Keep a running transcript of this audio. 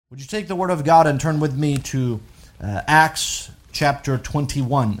Would you take the Word of God and turn with me to Acts chapter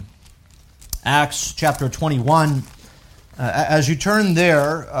 21? Acts chapter 21. As you turn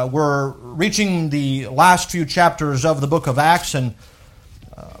there, we're reaching the last few chapters of the book of Acts, and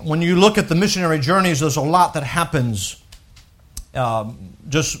when you look at the missionary journeys, there's a lot that happens.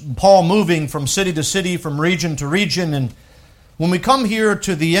 Just Paul moving from city to city, from region to region, and when we come here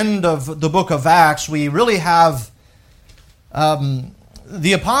to the end of the book of Acts, we really have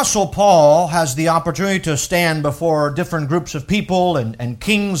the Apostle Paul has the opportunity to stand before different groups of people and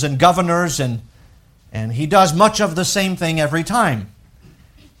kings and governors, and he does much of the same thing every time.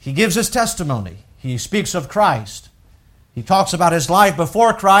 He gives his testimony. He speaks of Christ. He talks about his life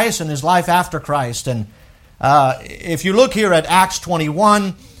before Christ and his life after Christ. And if you look here at Acts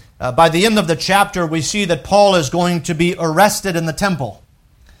 21, by the end of the chapter, we see that Paul is going to be arrested in the temple.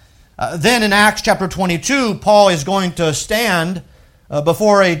 Then in Acts chapter 22, Paul is going to stand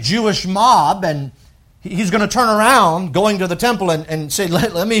before a Jewish mob, and he's going to turn around going to the temple and say,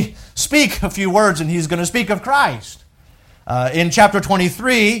 let me speak a few words, and he's going to speak of Christ. In chapter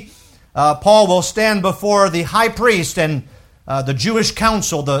 23, Paul will stand before the high priest and the Jewish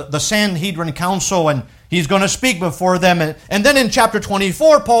council, the Sanhedrin council, and he's going to speak before them. And then in chapter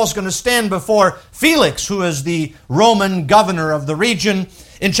 24, Paul's going to stand before Felix, who is the Roman governor of the region.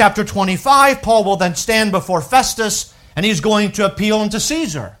 In chapter 25, Paul will then stand before Festus, and he's going to appeal unto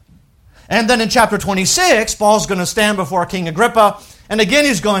Caesar. And then in chapter 26, Paul's going to stand before King Agrippa, and again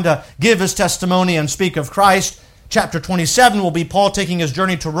he's going to give his testimony and speak of Christ. Chapter 27 will be Paul taking his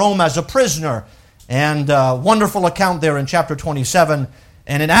journey to Rome as a prisoner, and a wonderful account there in chapter 27.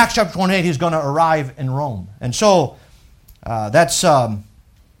 And in Acts chapter 28, he's going to arrive in Rome. And so that's, I'm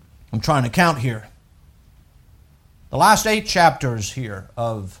trying to count here. The last 8 chapters here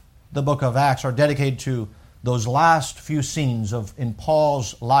of the book of Acts are dedicated to those last few scenes in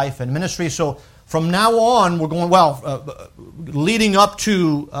Paul's life and ministry. So from now on, we're going, leading up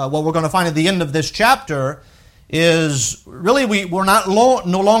to what we're going to find at the end of this chapter is really we're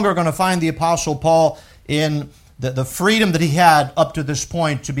no longer going to find the Apostle Paul in the freedom that he had up to this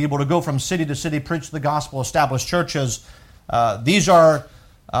point to be able to go from city to city, preach the gospel, establish churches. These are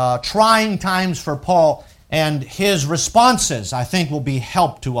trying times for Paul, and his responses, I think, will be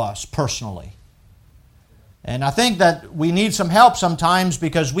help to us personally. And I think that we need some help sometimes,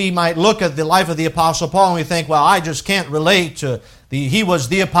 because we might look at the life of the Apostle Paul and we think, well, I just can't relate to he was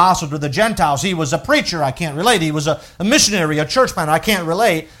the apostle to the Gentiles. He was a preacher. I can't relate. He was a missionary, a church planter. I can't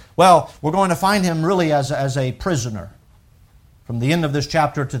relate. Well, we're going to find him really as a prisoner from the end of this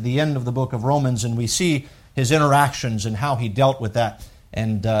chapter to the end of the book of Romans, and we see his interactions and how he dealt with that,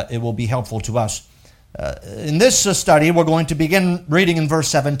 and it will be helpful to us. In this study, we're going to begin reading in verse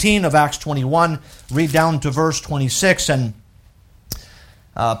 17 of Acts 21, read down to verse 26, and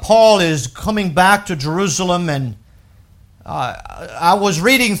Paul is coming back to Jerusalem, and I was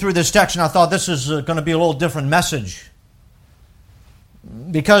reading through this text, and I thought this is going to be a little different message,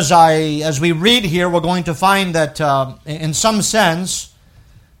 because as we read here, we're going to find that in some sense,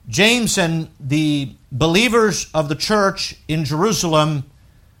 James and the believers of the church in Jerusalem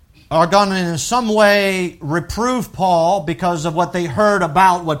are going to in some way reprove Paul because of what they heard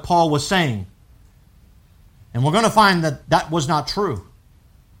about what Paul was saying. And we're going to find that that was not true.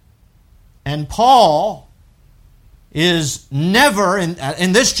 And Paul is never,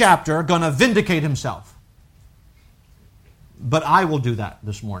 in this chapter, going to vindicate himself. But I will do that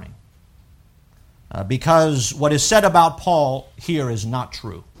this morning. Because what is said about Paul here is not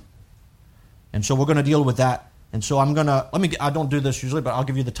true. And so we're going to deal with that. And so I'm going to, I don't do this usually, but I'll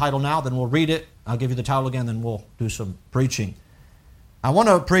give you the title now, then we'll read it. I'll give you the title again, then we'll do some preaching. I want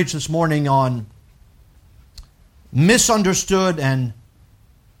to preach this morning on misunderstood and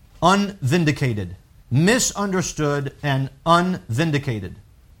unvindicated. Misunderstood and unvindicated.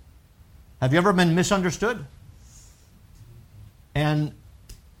 Have you ever been misunderstood and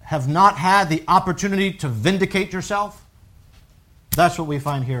have not had the opportunity to vindicate yourself? That's what we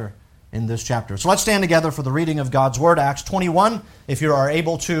find here in this chapter. So let's stand together for the reading of God's Word. Acts 21, if you are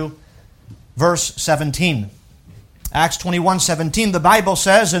able to, verse 17. Acts 21:17, the Bible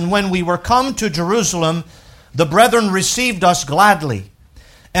says, "And when we were come to Jerusalem, the brethren received us gladly.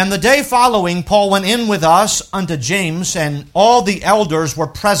 And the day following, Paul went in with us unto James, and all the elders were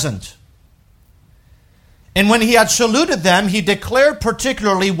present. And when he had saluted them, he declared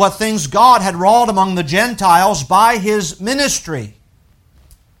particularly what things God had wrought among the Gentiles by his ministry."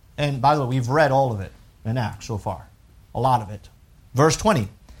 And by the way, we've read all of it in Acts so far. A lot of it. Verse 20.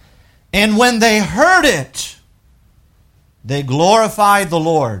 "And when they heard it, they glorified the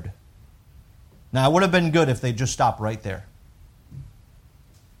Lord." Now, it would have been good if they just stopped right there.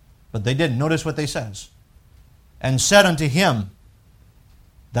 But they didn't. Notice what they says. And said unto him,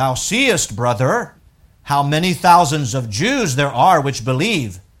 Thou seest, brother, how many thousands of Jews there are which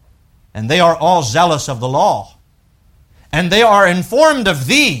believe, and they are all zealous of the law. And they are informed of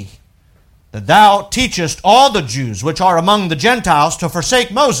thee, that thou teachest all the Jews which are among the Gentiles to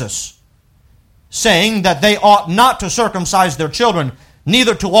forsake Moses, saying that they ought not to circumcise their children,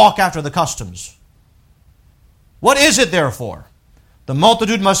 neither to walk after the customs. What is it therefore? The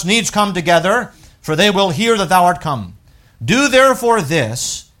multitude must needs come together, for they will hear that thou art come. Do therefore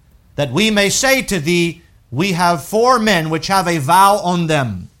this, that we may say to thee, We have 4 men which have a vow on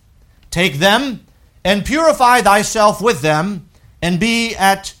them. Take them, and purify thyself with them, and be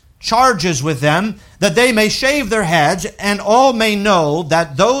at charges with them, that they may shave their heads, and all may know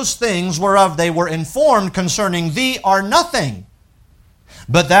that those things whereof they were informed concerning thee are nothing,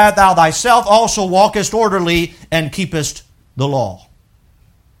 but that thou thyself also walkest orderly, and keepest the law.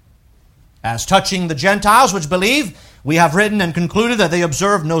 As touching the Gentiles which believe, we have written and concluded that they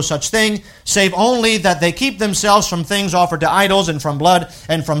observe no such thing, save only that they keep themselves from things offered to idols, and from blood,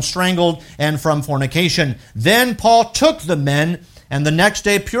 and from strangled, and from fornication. Then Paul took the men, and the next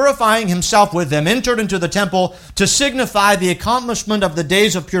day, purifying himself with them, entered into the temple to signify the accomplishment of the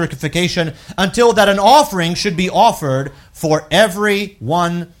days of purification, until that an offering should be offered for every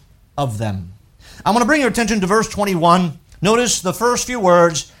one of them. I want to bring your attention to verse 21. Notice the first few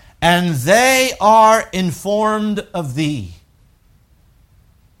words, and they are informed of thee.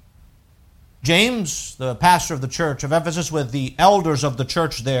 James, the pastor of the church of Ephesus, with the elders of the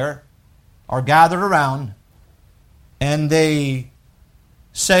church there, are gathered around, and they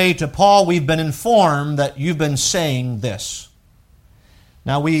say to Paul, we've been informed that you've been saying this.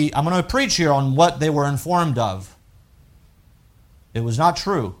 Now, I'm going to preach here on what they were informed of. It was not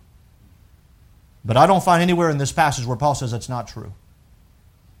true. But I don't find anywhere in this passage where Paul says it's not true.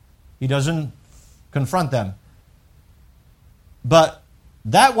 He doesn't confront them. But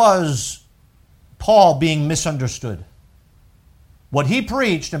that was Paul being misunderstood. What he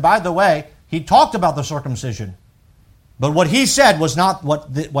preached, and by the way, he talked about the circumcision, but what he said was not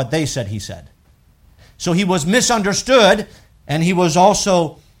what they said he said. So he was misunderstood, and he was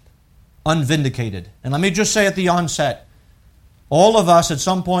also unvindicated. And let me just say at the onset, all of us at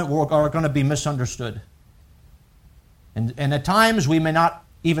some point are going to be misunderstood. And at times we may not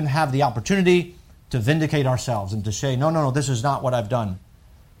even have the opportunity to vindicate ourselves and to say, no, this is not what I've done.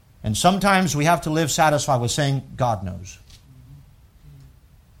 And sometimes we have to live satisfied with saying, God knows.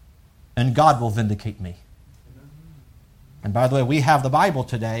 And God will vindicate me. And by the way, we have the Bible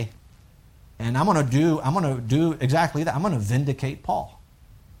today, and I'm going to do exactly that. I'm going to vindicate Paul.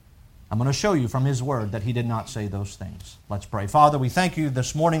 I'm going to show you from his word that he did not say those things. Let's pray. Father, we thank you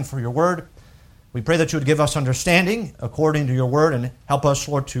this morning for your word. We pray that you would give us understanding according to your word and help us,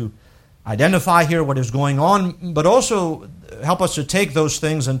 Lord, to identify here what is going on, but also help us to take those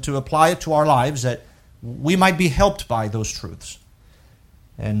things and to apply it to our lives that we might be helped by those truths.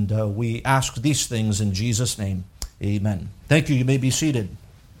 And we ask these things in Jesus' name. Amen. Thank you. You may be seated.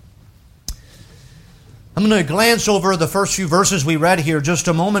 I'm going to glance over the first few verses we read here just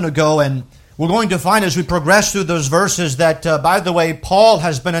a moment ago, and we're going to find as we progress through those verses that, by the way, Paul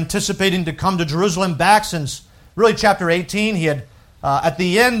has been anticipating to come to Jerusalem back since really chapter 18. He had, at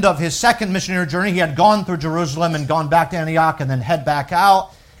the end of his second missionary journey, he had gone through Jerusalem and gone back to Antioch and then head back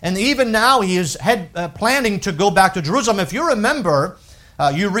out. And even now he is planning to go back to Jerusalem. If you remember,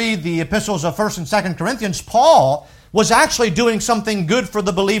 you read the epistles of 1st and 2nd Corinthians, Paul was actually doing something good for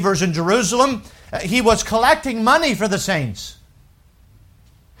the believers in Jerusalem. He was collecting money for the saints.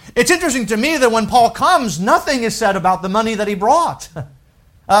 It's interesting to me that when Paul comes, nothing is said about the money that he brought.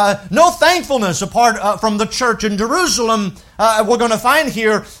 No thankfulness apart from the church in Jerusalem. We're going to find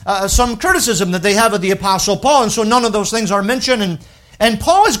here some criticism that they have of the Apostle Paul, and so none of those things are mentioned. And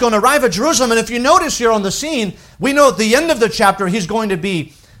Paul is going to arrive at Jerusalem, and if you notice here on the scene, we know at the end of the chapter he's going to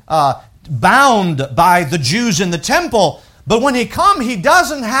be bound by the Jews in the temple. But when he comes, he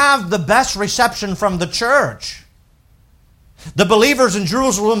doesn't have the best reception from the church. The believers in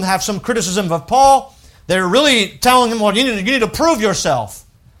Jerusalem have some criticism of Paul. They're really telling him, well, you need to prove yourself.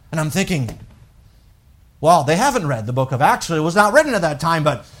 And I'm thinking, well, they haven't read the book of Acts. It was not written at that time,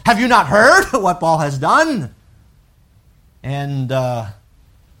 but have you not heard what Paul has done? And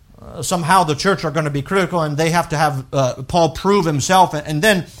somehow the church are going to be critical, and they have to have Paul prove himself. And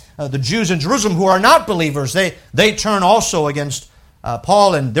then the Jews in Jerusalem who are not believers, they turn also against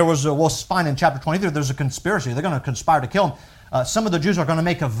Paul. And there was, we'll find in chapter 23, there's a conspiracy. They're going to conspire to kill him. Some of the Jews are going to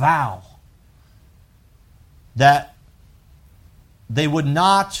make a vow that they would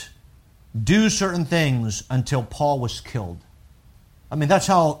not do certain things until Paul was killed. I mean, that's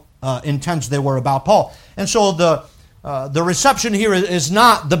how intense they were about Paul. And so the reception here is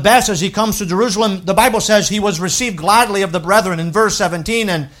not the best as he comes to Jerusalem. The Bible says he was received gladly of the brethren in verse 17,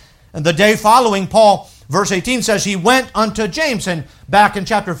 and the day following, Paul, verse 18 says, he went unto James. And back in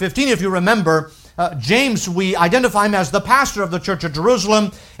chapter 15, if you remember, James, we identify him as the pastor of the church of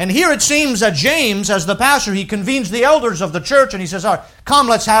Jerusalem. And here it seems that James, as the pastor, he convenes the elders of the church and he says, all right, come,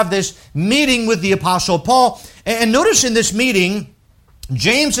 let's have this meeting with the Apostle Paul. And notice in this meeting,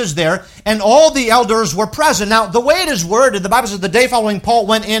 James is there and all the elders were present. Now, the way it is worded, the Bible says the day following Paul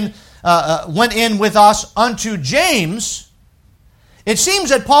went in with us unto James. It seems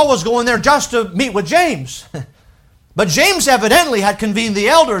that Paul was going there just to meet with James. But James evidently had convened the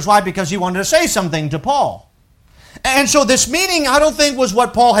elders. Why? Because he wanted to say something to Paul. And so this meeting, I don't think, was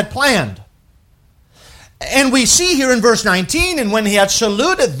what Paul had planned. And we see here in verse 19, and when he had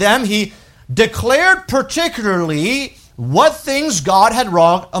saluted them, he declared particularly what things God had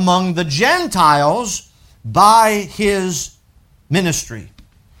wrought among the Gentiles by his ministry.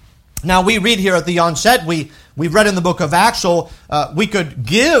 Now we read here at the onset, we've read in the book of Acts, so we could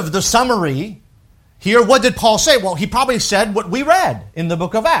give the summary. Here, what did Paul say? Well, he probably said what we read in the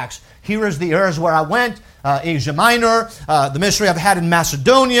book of Acts. Here is the areas where I went, Asia Minor, the ministry I've had in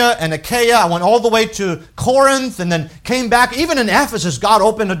Macedonia and Achaia. I went all the way to Corinth and then came back. Even in Ephesus, God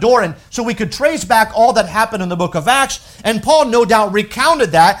opened a door. And so we could trace back all that happened in the book of Acts. And Paul no doubt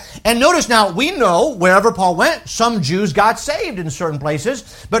recounted that. And notice now, we know wherever Paul went, some Jews got saved in certain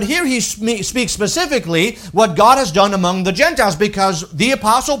places. But here he speaks specifically what God has done among the Gentiles, because the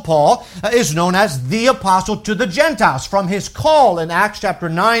Apostle Paul is known as the Apostle to the Gentiles. From his call in Acts chapter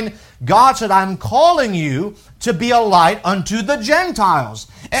 9, God said, I'm calling you to be a light unto the Gentiles.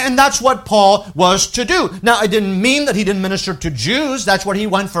 And that's what Paul was to do. Now, it didn't mean that he didn't minister to Jews. That's what he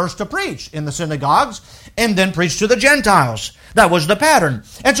went first to preach in the synagogues and then preach to the Gentiles. That was the pattern.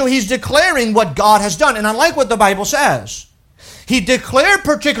 And so he's declaring what God has done. And I like what the Bible says. He declared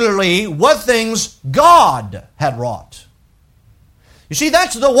particularly what things God had wrought. You see,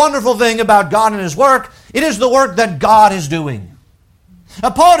 that's the wonderful thing about God and his work. It is the work that God is doing.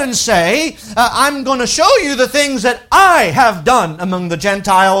 Paul didn't say, I'm going to show you the things that I have done among the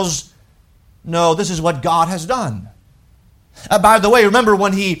Gentiles. No, this is what God has done. By the way, remember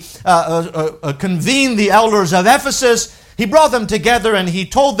when he convened the elders of Ephesus, he brought them together and he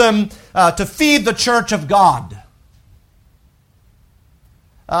told them to feed the church of God.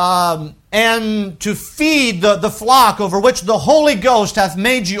 And to feed the flock over which the Holy Ghost hath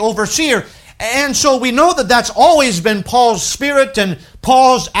made you overseer. And so we know that that's always been Paul's spirit and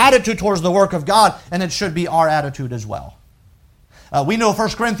Paul's attitude towards the work of God, and it should be our attitude as well. We know 1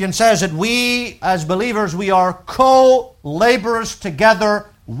 Corinthians says that we, as believers, we are co-laborers together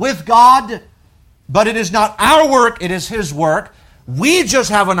with God, but it is not our work, it is his work. We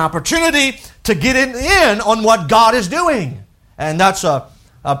just have an opportunity to get in on what God is doing. And that's a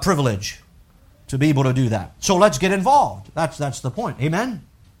privilege to be able to do that. So let's get involved. That's the point. Amen?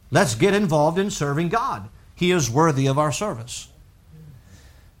 Let's get involved in serving God. He is worthy of our service.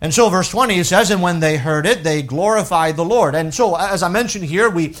 And so verse 20 says, and when they heard it, they glorified the Lord. And so, as I mentioned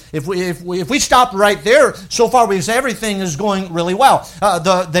here, if we stop right there, so far we say everything is going really well.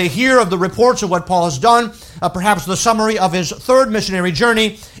 They hear of the reports of what Paul has done, perhaps the summary of his third missionary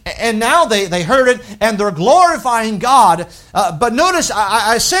journey, and now they heard it, and they're glorifying God. But notice,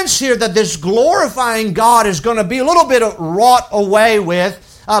 I sense here that this glorifying God is going to be a little bit wrought away with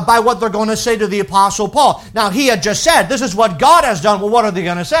by what they're going to say to the Apostle Paul. Now, he had just said, this is what God has done. Well, what are they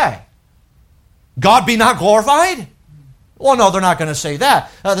going to say? God be not glorified? Well, no, they're not going to say that.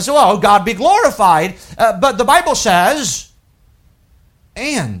 They say, well, God be glorified. But the Bible says,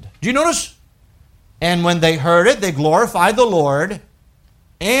 and. Do you notice? And when they heard it, they glorified the Lord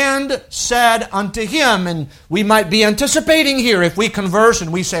and said unto him. And we might be anticipating here if we converse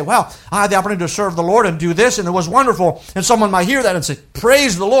and we say, well, I had the opportunity to serve the Lord and do this, and it was wonderful. And someone might hear that and say,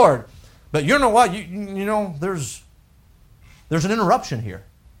 praise the Lord. But you know what? You know, there's an interruption here.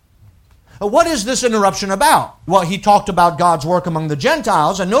 What is this interruption about? Well, he talked about God's work among the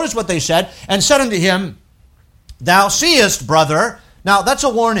Gentiles, and notice what they said, and said unto him, thou seest, brother. Now, that's a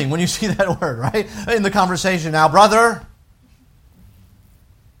warning when you see that word, right? In the conversation. Now, brother,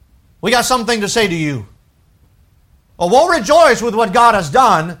 we got something to say to you. Well, we'll rejoice with what God has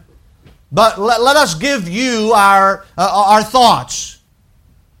done, but let us give you our thoughts.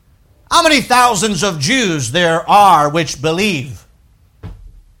 How many thousands of Jews there are which believe?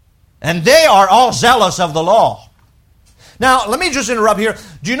 And they are all zealous of the law. Now, let me just interrupt here.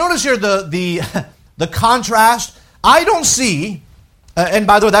 Do you notice here the contrast? I don't see And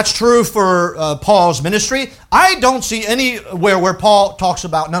by the way, that's true for Paul's ministry. I don't see anywhere where Paul talks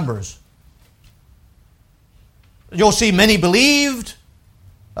about numbers. You'll see many believed,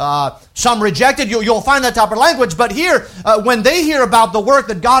 some rejected. You'll find that type of language. But here, when they hear about the work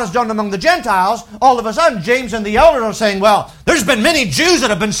that God has done among the Gentiles, all of a sudden, James and the elders are saying, well, there's been many Jews that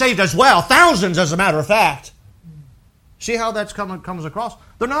have been saved as well. Thousands, as a matter of fact. See how that comes across?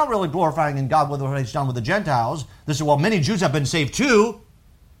 They're not really glorifying in God what He's done with the Gentiles. They say, well, many Jews have been saved too.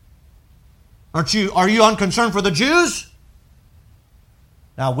 Are you unconcerned for the Jews?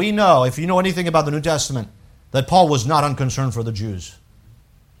 Now, we know, if you know anything about the New Testament, that Paul was not unconcerned for the Jews.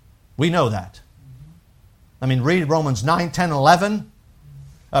 We know that. I mean, read Romans 9, 10, 11.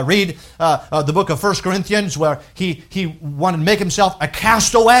 Read the book of 1 Corinthians where he wanted to make himself a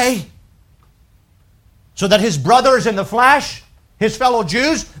castaway so that his brothers in the flesh, his fellow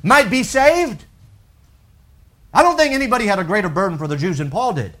Jews, might be saved. I don't think anybody had a greater burden for the Jews than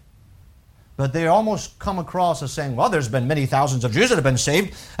Paul did. But they almost come across as saying, well, there's been many thousands of Jews that have been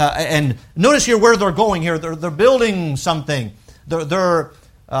saved. And notice here where they're going here. They're building something. They're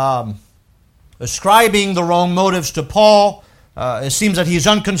ascribing the wrong motives to Paul. It seems that he's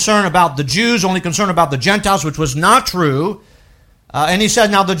unconcerned about the Jews, only concerned about the Gentiles, which was not true. And he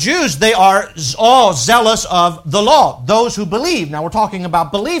said, now the Jews, they are all zealous of the law, those who believe. Now we're talking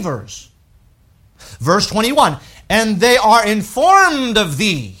about believers. Verse 21, and they are informed of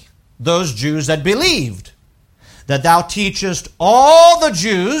thee, those Jews that believed, that thou teachest all the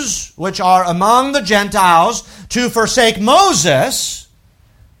Jews which are among the Gentiles to forsake Moses,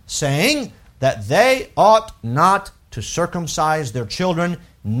 saying that they ought not to circumcise their children,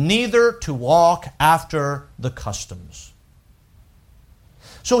 neither to walk after the customs.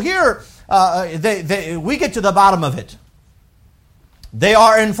 So here, we get to the bottom of it. They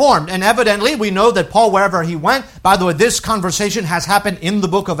are informed. And evidently, we know that Paul, wherever he went, by the way, this conversation has happened in the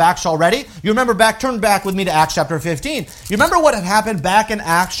book of Acts already. You remember turn back with me to Acts chapter 15. You remember what had happened back in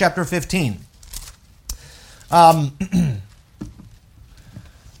Acts chapter 15. Now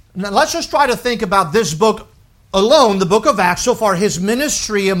let's just try to think about this book alone, the book of Acts. So far, his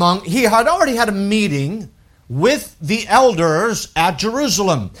ministry he had already had a meeting with the elders at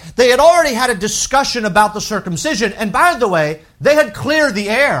Jerusalem. They had already had a discussion about the circumcision. And by the way, they had cleared the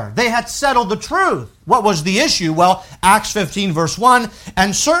air. They had settled the truth. What was the issue? Well, Acts 15 verse 1,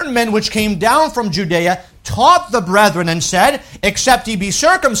 and certain men which came down from Judea taught the brethren and said, except ye be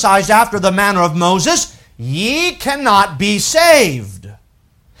circumcised after the manner of Moses, ye cannot be saved.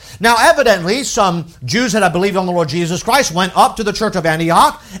 Now, evidently, some Jews that had believed on the Lord Jesus Christ went up to the church of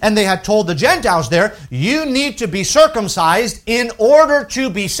Antioch, and they had told the Gentiles there, you need to be circumcised in order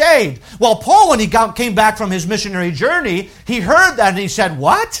to be saved. Well, Paul, when he came back from his missionary journey, he heard that, and he said,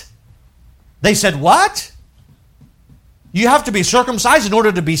 what? They said, what? You have to be circumcised in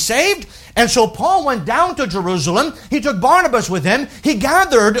order to be saved? And so Paul went down to Jerusalem. He took Barnabas with him. He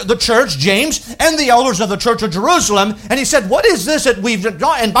gathered the church, James, and the elders of the church of Jerusalem. And he said, what is this that we've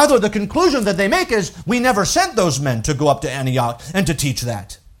done? And by the way, the conclusion that they make is, we never sent those men to go up to Antioch and to teach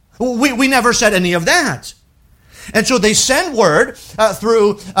that. We never said any of that. And so they send word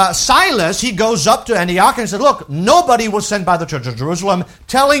through Silas. He goes up to Antioch and said, look, nobody was sent by the church of Jerusalem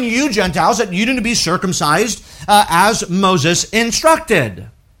telling you Gentiles that you need to be circumcised as Moses instructed.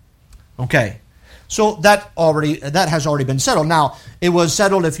 Okay, so that has already been settled. Now, it was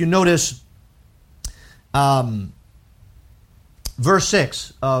settled, if you notice, verse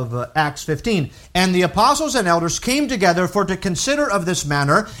 6 of Acts 15. And the apostles and elders came together for to consider of this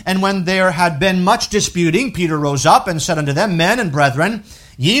matter. And when there had been much disputing, Peter rose up and said unto them, men and brethren,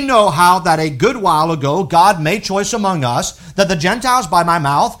 ye know how that a good while ago God made choice among us, that the Gentiles by my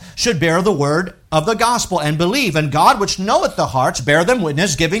mouth should bear the word of the gospel and believe. And God, which knoweth the hearts, bear them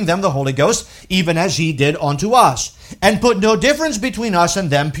witness, giving them the Holy Ghost, even as he did unto us. And put no difference between us and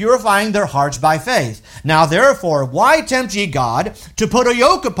them, purifying their hearts by faith. Now therefore, why tempt ye God to put a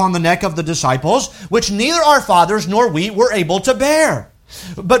yoke upon the neck of the disciples, which neither our fathers nor we were able to bear?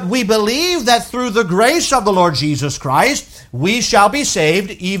 But we believe that through the grace of the Lord Jesus Christ, we shall be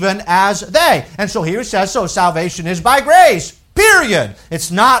saved even as they. And so here it says, so salvation is by grace. Period. It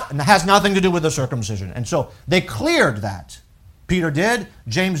has nothing to do with the circumcision. And so they cleared that. Peter did.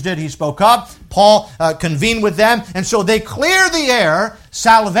 James did. He spoke up. Paul convened with them. And so they cleared the air.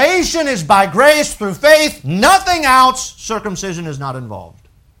 Salvation is by grace through faith. Nothing else. Circumcision is not involved.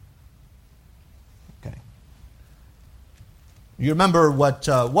 Okay. You remember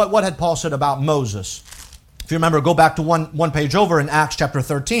what had Paul said about Moses? If you remember, go back to one page over in Acts chapter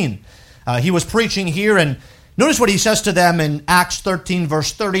 13. He was preaching here, and notice what he says to them in Acts 13,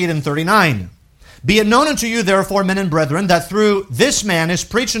 verse 38 and 39. Be it known unto you, therefore, men and brethren, that through this man is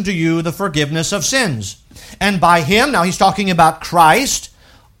preached unto you the forgiveness of sins. And by him," now he's talking about Christ,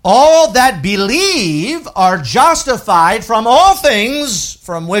 "all that believe are justified from all things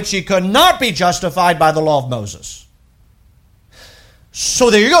from which ye could not be justified by the law of Moses." So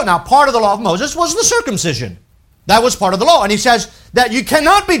there you go. Now, part of the law of Moses was the circumcision. That was part of the law. And he says that you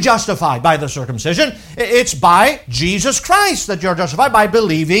cannot be justified by the circumcision. It's by Jesus Christ that you're justified, by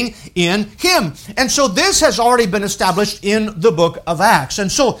believing in him. And so this has already been established in the book of Acts.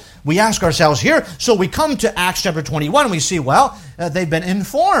 And so we ask ourselves here, so we come to Acts chapter 21, and we see, they've been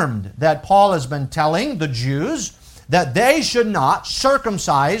informed that Paul has been telling the Jews that they should not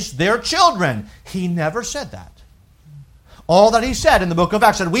circumcise their children. He never said that. All that he said in the book of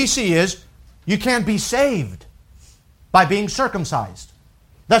Acts that we see is, you can't be saved by being circumcised.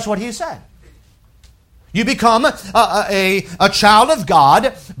 That's what he said. You become a child of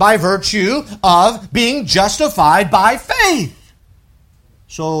God by virtue of being justified by faith.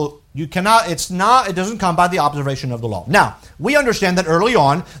 So you cannot, it doesn't come by the observation of the law. Now, we understand that early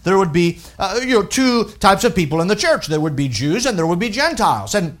on there would be two types of people in the church. There would be Jews and there would be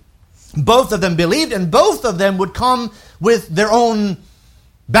Gentiles. And both of them believed, and both of them would come with their own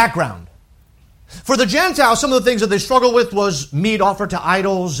background. For the Gentiles, some of the things that they struggled with was meat offered to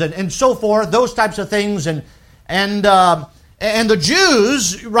idols and so forth, those types of things. And the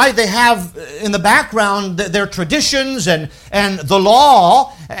Jews, right, they have in the background their traditions and the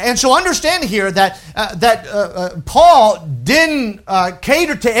law. And so understand here that Paul didn't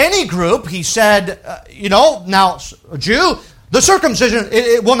cater to any group. He said, now, a Jew, the circumcision,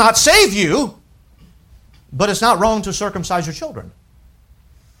 it will not save you, but it's not wrong to circumcise your children.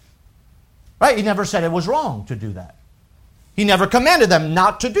 Right? He never said it was wrong to do that. He never commanded them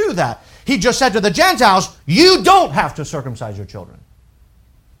not to do that. He just said to the Gentiles, you don't have to circumcise your children.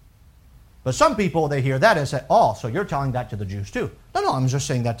 But some people, they hear that and say, oh, so you're telling that to the Jews too. No, I'm just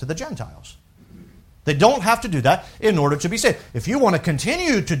saying that to the Gentiles. They don't have to do that in order to be saved. If you want to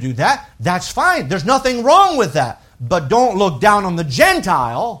continue to do that, that's fine. There's nothing wrong with that. But don't look down on the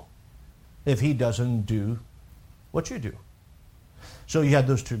Gentile if he doesn't do what you do. So you had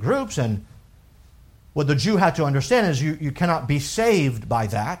those two groups, and what the Jew had to understand is you cannot be saved by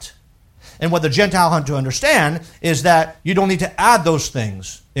that. And what the Gentile had to understand is that you don't need to add those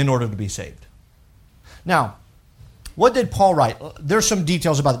things in order to be saved. Now, what did Paul write? There's some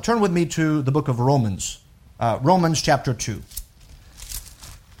details about it. Turn with me to the book of Romans. Romans chapter 2.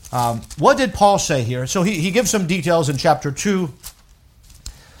 What did Paul say here? So he gives some details in chapter 2.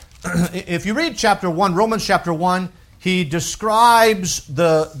 If you read chapter 1, Romans chapter 1, he describes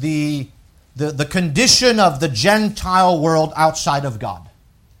the condition of the Gentile world outside of God.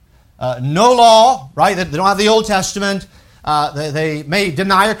 No law, right? They don't have the Old Testament. They may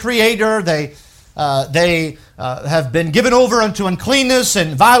deny a creator. They have been given over unto uncleanness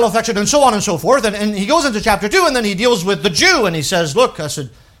and vile affection and so on and so forth. And he goes into chapter 2 and then he deals with the Jew and he says, look, I said,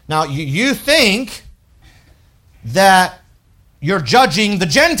 now you think that you're judging the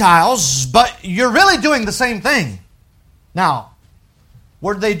Gentiles, but you're really doing the same thing. Now,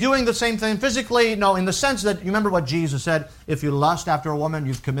 were they doing the same thing physically? No, in the sense that, you remember what Jesus said, if you lust after a woman,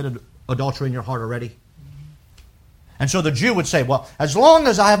 you've committed adultery in your heart already. And so the Jew would say, well, as long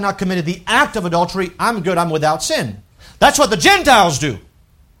as I have not committed the act of adultery, I'm good, I'm without sin. That's what the Gentiles do.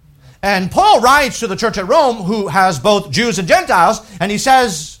 And Paul writes to the church at Rome, who has both Jews and Gentiles, and he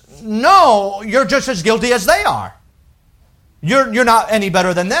says, no, you're just as guilty as they are. You're not any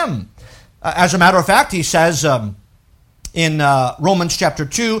better than them. As a matter of fact, he says in Romans chapter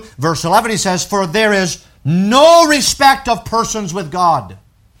 2, verse 11, he says, for there is no respect of persons with God.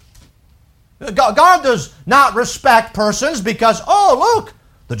 God does not respect persons because, oh, look,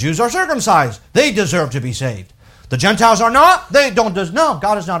 the Jews are circumcised. They deserve to be saved. The Gentiles are not. They don't. No,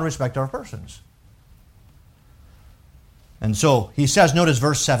 God is not a respecter of persons. And so he says, notice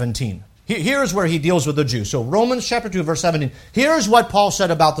verse 17. Here's where he deals with the Jews. So Romans chapter 2, verse 17. Here's what Paul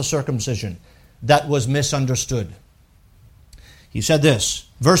said about the circumcision that was misunderstood. He said this,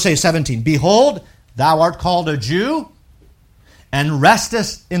 verse 17, behold, thou art called a Jew, and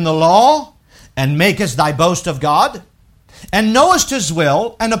restest in the law, and makest thy boast of God, and knowest his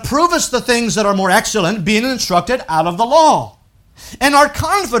will, and approvest the things that are more excellent, being instructed out of the law, and art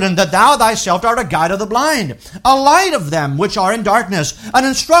confident that thou thyself art a guide of the blind, a light of them which are in darkness, an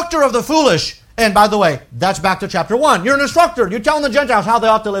instructor of the foolish. And by the way, that's back to chapter 1. You're an instructor. You're telling the Gentiles how they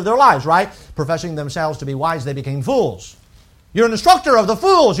ought to live their lives, right? Professing themselves to be wise, they became fools. You're an instructor of the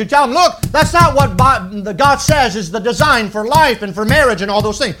fools. You tell them, look, that's not what God says is the design for life and for marriage and all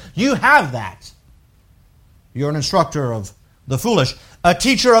those things. You have that. You're an instructor of the foolish, a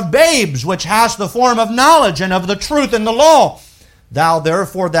teacher of babes, which hast the form of knowledge and of the truth in the law. Thou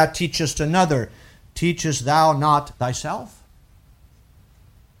therefore that teachest another, teachest thou not thyself?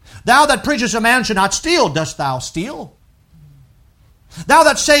 Thou that preachest a man should not steal, dost thou steal? Thou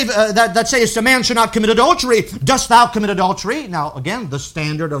that sayest a man should not commit adultery, dost thou commit adultery? Now again, the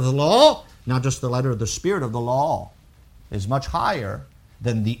standard of the law, not just the letter of the spirit of the law, is much higher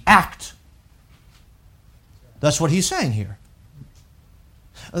than the act. That's what he's saying here.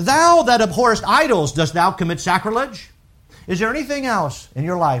 Thou that abhorrest idols, dost thou commit sacrilege? Is there anything else in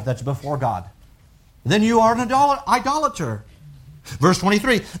your life that's before God? Then you are an idolater. Verse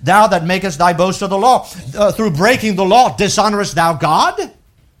 23, thou that makest thy boast of the law, through breaking the law, dishonorest thou God?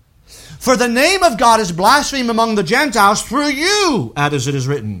 For the name of God is blasphemed among the Gentiles through you, as it is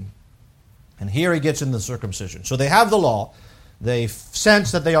written. And here he gets into the circumcision. So they have the law. They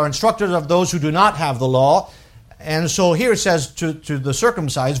sense that they are instructed of those who do not have the law. And so here it says to the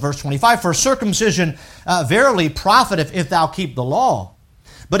circumcised, verse 25, for circumcision verily profiteth if thou keep the law.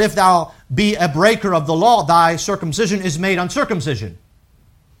 But if thou be a breaker of the law, thy circumcision is made uncircumcision.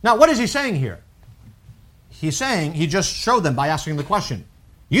 Now, what is he saying here? He's saying, he just showed them by asking the question,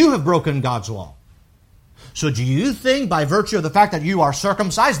 you have broken God's law. So do you think by virtue of the fact that you are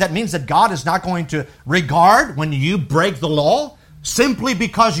circumcised, that means that God is not going to regard when you break the law simply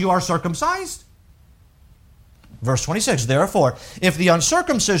because you are circumcised? Verse 26, therefore, if the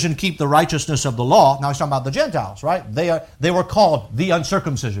uncircumcision keep the righteousness of the law, now he's talking about the Gentiles, right? They were called the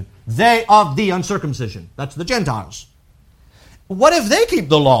uncircumcision. They of the uncircumcision. That's the Gentiles. What if they keep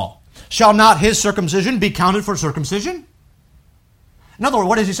the law? Shall not his circumcision be counted for circumcision? In other words,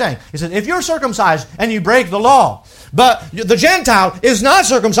 what is he saying? He says, if you're circumcised and you break the law, but the Gentile is not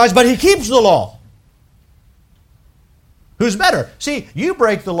circumcised, but he keeps the law, who's better? See, you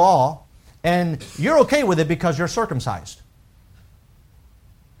break the law, and you're okay with it because you're circumcised.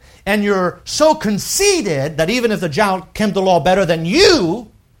 And you're so conceited that even if the Gentile kept the law better than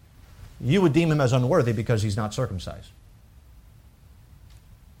you would deem him as unworthy because he's not circumcised.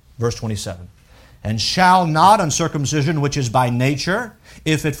 Verse 27. And shall not uncircumcision, which is by nature,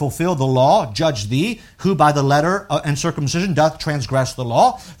 if it fulfill the law, judge thee, who by the letter and circumcision doth transgress the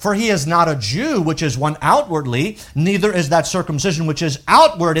law? For he is not a Jew, which is one outwardly, neither is that circumcision which is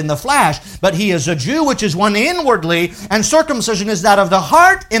outward in the flesh, but he is a Jew, which is one inwardly, and circumcision is that of the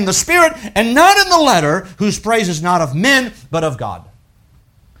heart, in the spirit, and not in the letter, whose praise is not of men, but of God.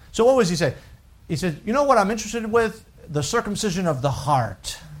 So what was he saying? He said, you know what I'm interested with? The circumcision of the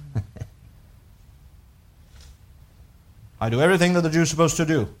heart. I do everything that the Jew is supposed to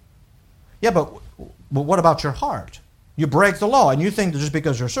do. Yeah, but what about your heart? You break the law, and you think that just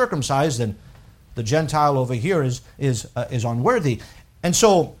because you're circumcised, then the Gentile over here is unworthy. And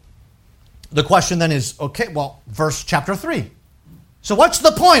so the question then is, okay, well, chapter 3. So what's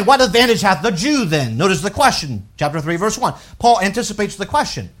the point? What advantage hath the Jew then? Notice the question, chapter 3, verse 1. Paul anticipates the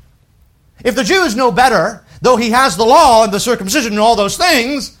question. If the Jew is no better, though he has the law and the circumcision and all those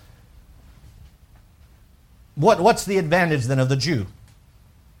things, what's the advantage then of the Jew?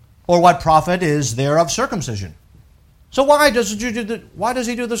 Or what profit is there of circumcision? So why does he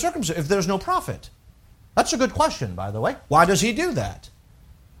do the circumcision if there's no profit? That's a good question, by the way. Why does he do that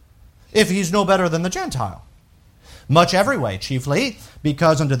if he's no better than the Gentile? Much every way, chiefly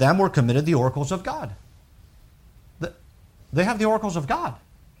because unto them were committed the oracles of God. They have the oracles of God.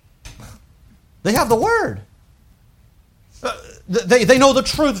 They have the Word. They know the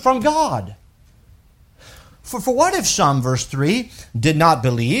truth from God. For what if some, verse 3, did not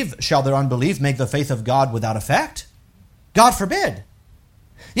believe? Shall their unbelief make the faith of God without effect? God forbid.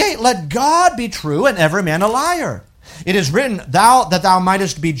 Yea, let God be true and every man a liar. It is written, that thou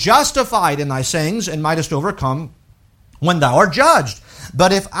mightest be justified in thy sayings and mightest overcome when thou art judged.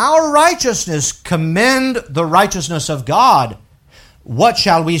 But if our righteousness commend the righteousness of God, what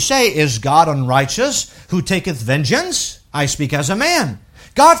shall we say? Is God unrighteous, who taketh vengeance? I speak as a man.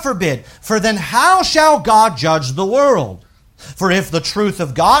 God forbid. For then how shall God judge the world? For if the truth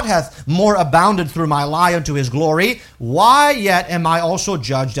of God hath more abounded through my lie unto his glory, why yet am I also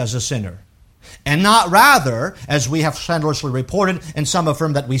judged as a sinner? And not rather, as we have slanderously reported, and some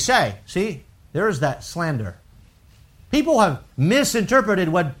affirm that we say. See, there is that slander. People have misinterpreted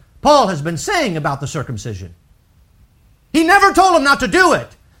what Paul has been saying about the circumcision. He never told him not to do it.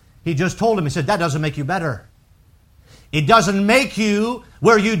 He just told him, he said, that doesn't make you better. It doesn't make you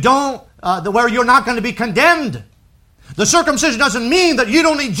where you're not going to be condemned. The circumcision doesn't mean that you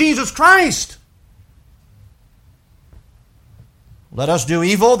don't need Jesus Christ. Let us do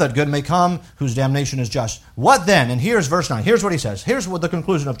evil that good may come, whose damnation is just. What then? And here's verse 9. Here's what he says. Here's what the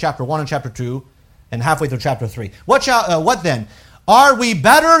conclusion of chapter 1 and chapter 2 and halfway through chapter 3. What then? Are we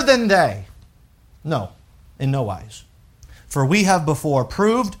better than they? No, in no wise. For we have before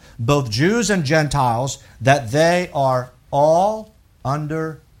proved, both Jews and Gentiles, that they are all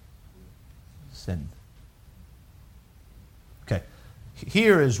under sin. Okay,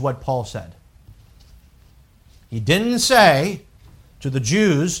 here is what Paul said. He didn't say to the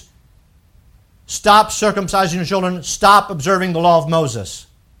Jews, stop circumcising your children, stop observing the law of Moses.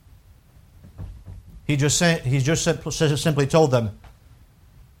 He just simply told them,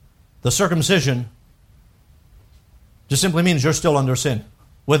 the circumcision just simply means you're still under sin,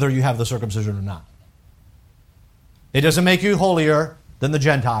 whether you have the circumcision or not. It doesn't make you holier than the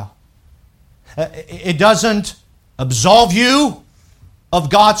Gentile. It doesn't absolve you of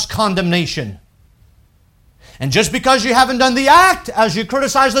God's condemnation. And just because you haven't done the act, as you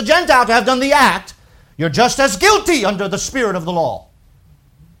criticize the Gentile to have done the act, you're just as guilty under the spirit of the law.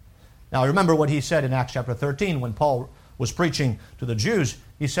 Now remember what he said in Acts chapter 13 when Paul was preaching to the Jews.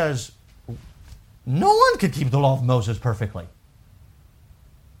 He says, no one could keep the law of Moses perfectly.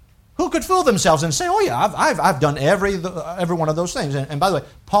 Who could fool themselves and say, oh yeah, I've done every one of those things. And by the way,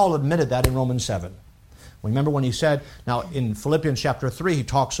 Paul admitted that in Romans 7. Remember when he said, now in Philippians chapter 3, he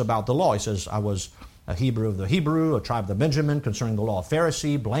talks about the law. He says, I was a Hebrew of the Hebrew, a tribe of the Benjamin, concerning the law of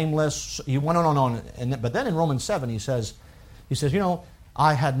Pharisee, blameless. He went on. But then in Romans 7, he says, you know,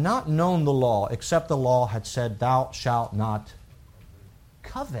 I had not known the law, except the law had said, thou shalt not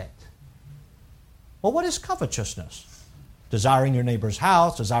covet. Well, what is covetousness? Desiring your neighbor's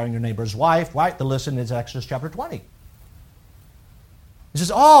house, desiring your neighbor's wife, right? The list is Exodus chapter 20. He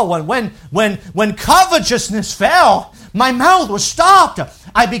says, oh, when covetousness fell, my mouth was stopped.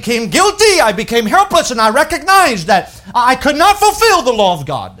 I became guilty, I became helpless, and I recognized that I could not fulfill the law of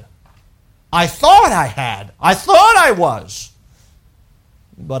God. I thought I had. I thought I was.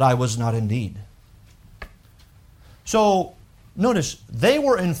 But I was not indeed. So, notice, they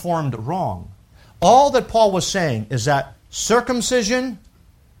were informed wrong. All that Paul was saying is that circumcision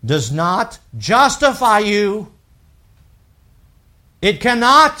does not justify you. It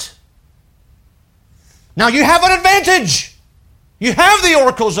cannot. Now you have an advantage. You have the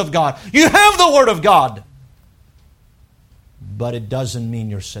oracles of God. You have the Word of God. But it doesn't mean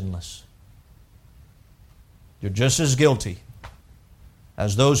you're sinless. You're just as guilty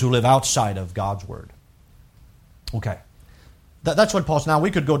as those who live outside of God's Word. Okay. That's what Paul's. Now we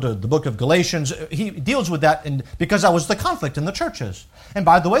could go to the book of Galatians. He deals with that because that was the conflict in the churches. And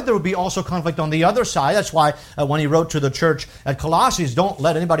by the way, there would be also conflict on the other side. That's why when he wrote to the church at Colossae, don't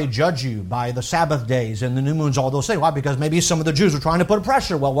let anybody judge you by the Sabbath days and the new moons, all those things. Why? Because maybe some of the Jews are trying to put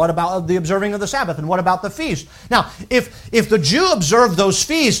pressure. Well, what about the observing of the Sabbath? And what about the feast? Now, if the Jew observed those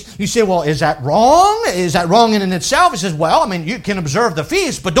feasts, you say, well, is that wrong? Is that wrong in itself? He says, well, I mean, you can observe the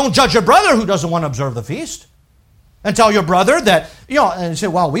feast, but don't judge your brother who doesn't want to observe the feast. And tell your brother that, and say,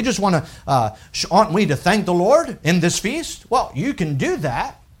 well, we just want to, aren't we to thank the Lord in this feast? Well, you can do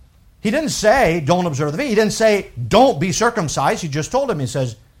that. He didn't say, don't observe the feast. He didn't say, don't be circumcised. He just told him, he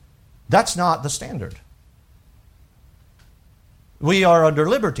says, that's not the standard. We are under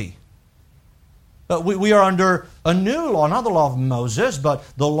liberty. But we are under a new law, not the law of Moses, but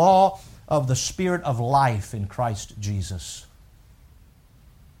the law of the Spirit of life in Christ Jesus.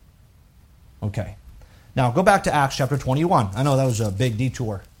 Okay. Now, go back to Acts chapter 21. I know that was a big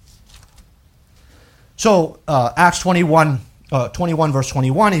detour. So, Acts 21 verse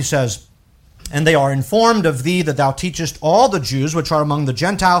 21, he says, and they are informed of thee that thou teachest all the Jews which are among the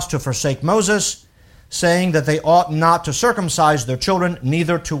Gentiles to forsake Moses, saying that they ought not to circumcise their children,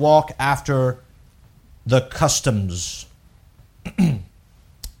 neither to walk after the customs.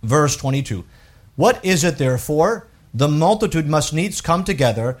 Verse 22, what is it therefore? The multitude must needs come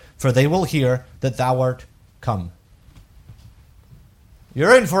together, for they will hear that thou art come.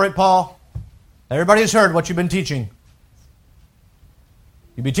 You're in for it, Paul. Everybody's heard what you've been teaching.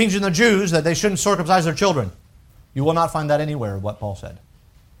 You've been teaching the Jews that they shouldn't circumcise their children. You will not find that anywhere, what Paul said.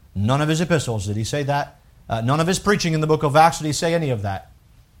 None of his epistles did he say that. None of his preaching in the book of Acts did he say any of that.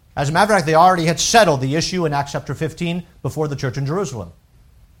 As a matter of fact, they already had settled the issue in Acts chapter 15 before the church in Jerusalem.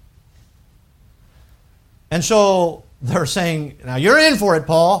 And so they're saying, now you're in for it,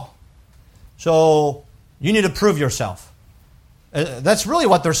 Paul. So you need to prove yourself. That's really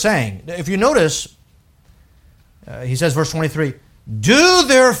what they're saying. If you notice, he says, verse 23, do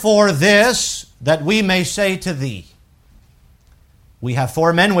therefore this, that we may say to thee, we have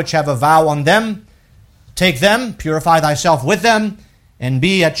 4 men which have a vow on them. Take them, purify thyself with them, and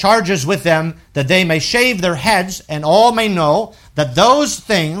be at charges with them, that they may shave their heads, and all may know that those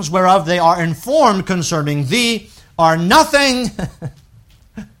things whereof they are informed concerning thee are nothing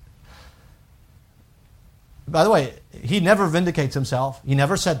By the way, he never vindicates himself. He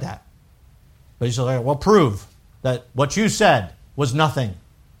never said that. But he said, well, prove that what you said was nothing.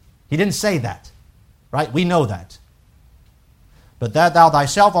 He didn't say that. Right? We know that. But that thou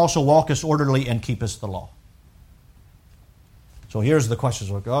thyself also walkest orderly and keepest the law. So here's the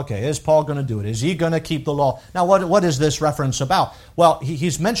question. Okay, is Paul going to do it? Is he going to keep the law? Now, what is this reference about? Well,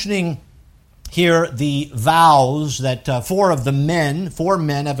 he's mentioning here the vows that four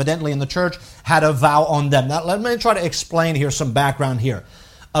men evidently in the church had a vow on them. Now, let me try to explain here some background here.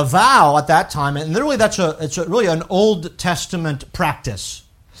 A vow at that time, and literally it's really an Old Testament practice.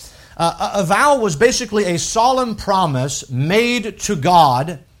 A vow was basically a solemn promise made to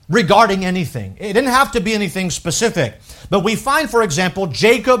God regarding anything. It didn't have to be anything specific. But we find, for example,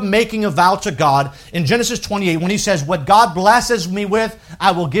 Jacob making a vow to God in Genesis 28 when he says, what God blesses me with,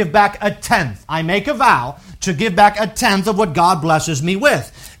 I will give back a tenth. I make a vow to give back a tenth of what God blesses me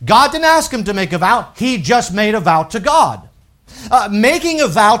with. God didn't ask him to make a vow. He just made a vow to God. Making a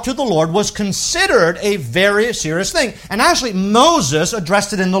vow to the Lord was considered a very serious thing. And actually, Moses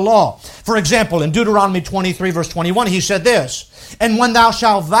addressed it in the law. For example, in Deuteronomy 23, verse 21, he said this, and when thou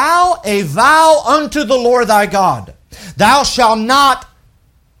shalt vow a vow unto the Lord thy God, thou shalt not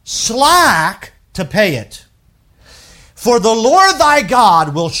slack to pay it. For the Lord thy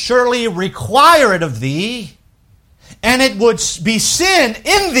God will surely require it of thee, and it would be sin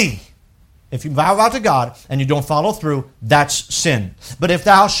in thee. If you vow to God and you don't follow through, that's sin. But if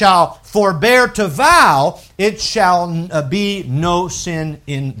thou shalt forbear to vow, it shall be no sin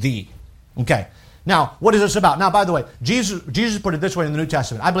in thee. Okay. Now, what is this about? Now, by the way, Jesus put it this way in the New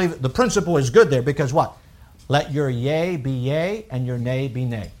Testament. I believe the principle is good there because what? Let your yea be yea and your nay be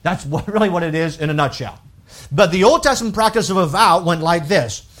nay. That's really what it is in a nutshell. But the Old Testament practice of a vow went like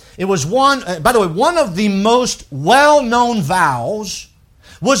this. It was one of the most well-known vows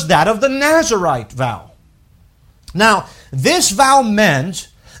was that of the Nazirite vow. Now, this vow meant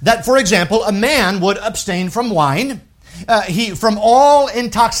that, for example, a man would abstain from wine, from all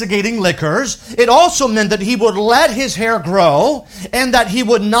intoxicating liquors. It also meant that he would let his hair grow and that he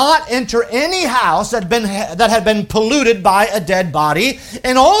would not enter any house that had been polluted by a dead body,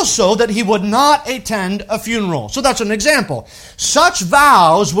 and also that he would not attend a funeral. So that's an example. Such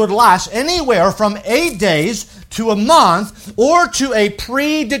vows would last anywhere from 8 days to a month or to a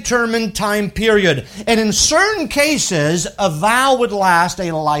predetermined time period. And in certain cases, a vow would last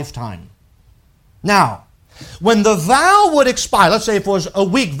a lifetime. Now, when the vow would expire, let's say if it was a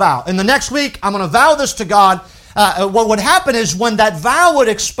week vow, in the next week, I'm going to vow this to God. What would happen is when that vow would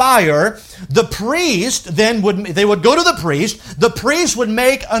expire, the priest they would go to the priest would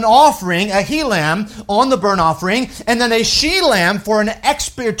make an offering, a he lamb on the burnt offering, and then a she lamb for an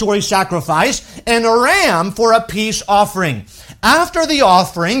expiatory sacrifice, and a ram for a peace offering. After the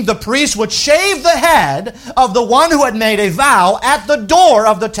offering, the priest would shave the head of the one who had made a vow at the door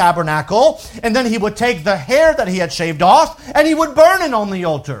of the tabernacle, and then he would take the hair that he had shaved off, and he would burn it on the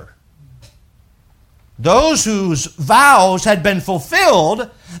altar. Those whose vows had been fulfilled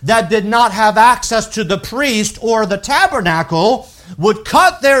that did not have access to the priest or the tabernacle would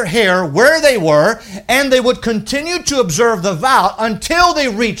cut their hair where they were, and they would continue to observe the vow until they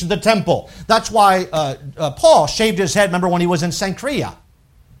reached the temple. That's why Paul shaved his head, remember, when he was in Cenchrea,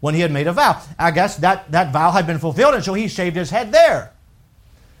 when he had made a vow. I guess that vow had been fulfilled, and so he shaved his head there.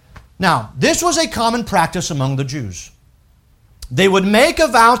 Now, this was a common practice among the Jews. They would make a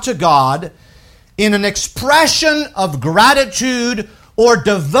vow to God in an expression of gratitude or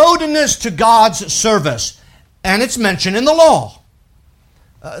devotedness to God's service. And it's mentioned in the law.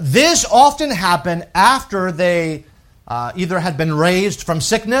 This often happened after they either had been raised from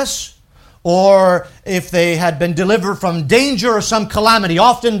sickness or if they had been delivered from danger or some calamity.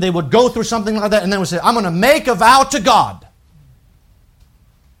 Often they would go through something like that and then would say, I'm going to make a vow to God.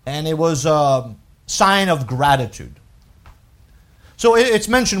 And it was a sign of gratitude. So it's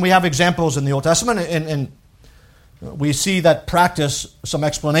mentioned, we have examples in the Old Testament, and we see that practice, some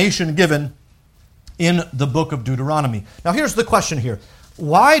explanation given in the book of Deuteronomy. Now here's the question here.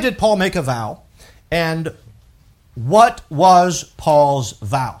 Why did Paul make a vow? And what was Paul's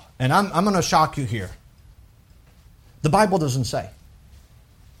vow? And I'm going to shock you here. The Bible doesn't say.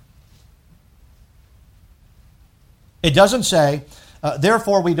 It doesn't say,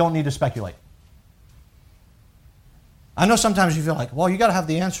 therefore we don't need to speculate. I know sometimes you feel like, well, you got to have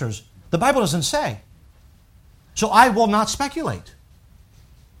the answers. The Bible doesn't say. So I will not speculate.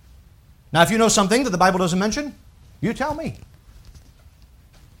 Now, if you know something that the Bible doesn't mention, you tell me.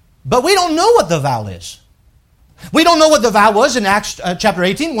 But we don't know what the vow is. We don't know what the vow was in Acts chapter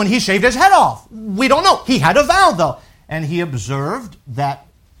 18 when he shaved his head off. We don't know. He had a vow, though. And he observed that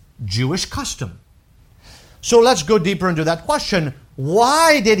Jewish custom. So let's go deeper into that question.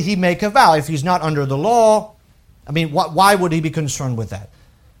 Why did he make a vow if he's not under the law? I mean, why would he be concerned with that?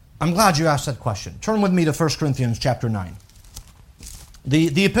 I'm glad you asked that question. Turn with me to 1 Corinthians chapter 9.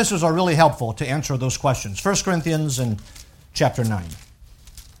 The epistles are really helpful to answer those questions. 1 Corinthians and chapter 9.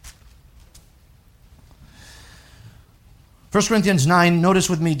 1 Corinthians 9, notice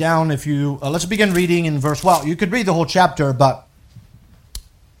with me down if you... let's begin reading in verse... Well, you could read the whole chapter, but...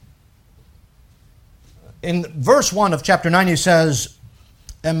 In verse 1 of chapter 9, he says,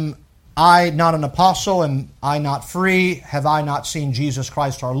 Am I not an apostle? Am I not free? Have I not seen Jesus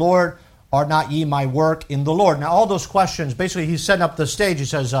Christ our Lord? Are not ye my work in the Lord? Now, all those questions, basically, he's setting up the stage. He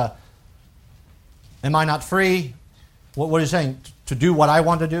says, am I not free? What is he saying? To do what I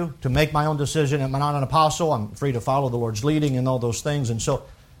want to do? To make my own decision? Am I not an apostle? I'm free to follow the Lord's leading and all those things. And so,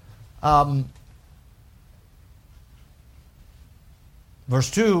 verse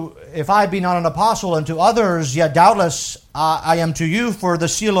 2, if I be not an apostle unto others, yet doubtless I am to you, for the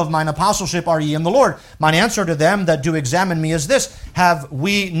seal of mine apostleship are ye in the Lord. Mine answer to them that do examine me is this: Have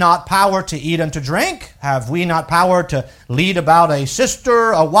we not power to eat and to drink? Have we not power to lead about a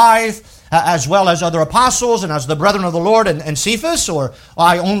sister, a wife, as well as other apostles, and as the brethren of the Lord and Cephas, or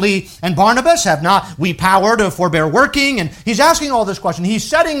I only and Barnabas? Have not we power to forbear working? And he's asking all this question. He's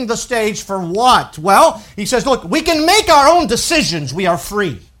setting the stage for what? Well, he says, look, we can make our own decisions. We are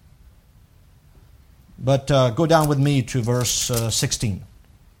free. But go down with me to verse 16.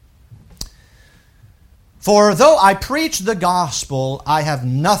 For though I preach the gospel, I have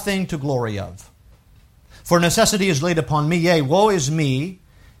nothing to glory of. For necessity is laid upon me, yea, woe is me,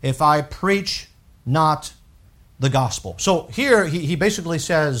 if I preach not the gospel. So here he basically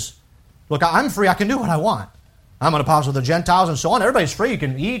says, look, I'm free, I can do what I want. I'm an apostle of the Gentiles and so on. Everybody's free, you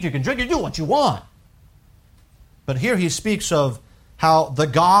can eat, you can drink, you do what you want. But here he speaks of how the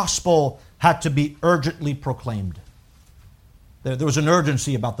gospel had to be urgently proclaimed. There was an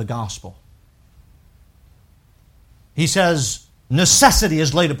urgency about the gospel. He says, necessity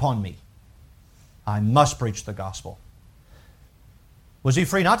is laid upon me. I must preach the gospel. Was he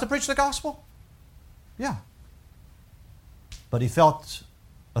free not to preach the gospel? Yeah. But he felt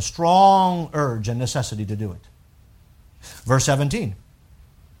a strong urge and necessity to do it. Verse 17.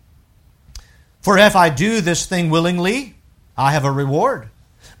 For if I do this thing willingly, I have a reward.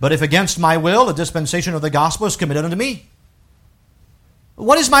 But if against my will, a dispensation of the gospel is committed unto me.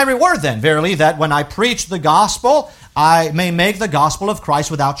 What is my reward then? Verily, that when I preach the gospel, I may make the gospel of Christ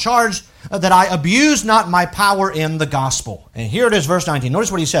without charge, that I abuse not my power in the gospel. And here it is, verse 19.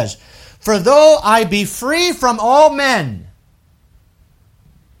 Notice what he says. For though I be free from all men,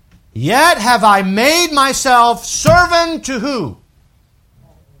 yet have I made myself servant to who?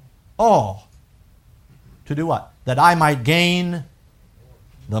 All. To do what? That I might gain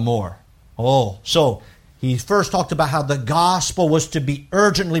the more. Oh, so he first talked about how the gospel was to be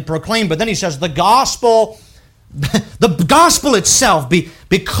urgently proclaimed, but then he says the gospel itself,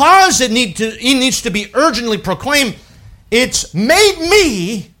 because it needs to be urgently proclaimed, it's made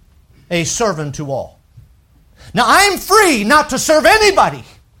me a servant to all. Now, I'm free not to serve anybody.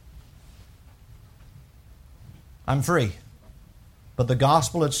 I'm free. But the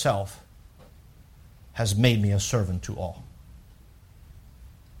gospel itself has made me a servant to all.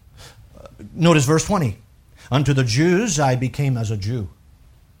 Notice verse 20. Unto the Jews I became as a Jew,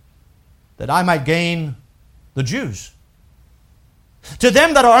 that I might gain the Jews. To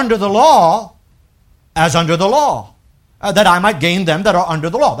them that are under the law, as under the law, that I might gain them that are under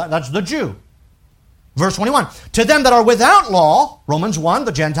the law. That's the Jew. Verse 21. To them that are without law, Romans 1,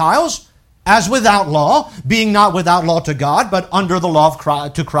 the Gentiles, as without law, being not without law to God, but under the law of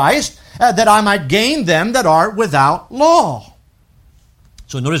Christ, to Christ, that I might gain them that are without law.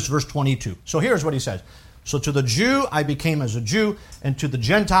 So notice verse 22. So here's what he says. So to the Jew I became as a Jew, and to the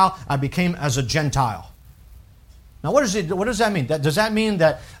Gentile I became as a Gentile. Now what does that mean? Does that mean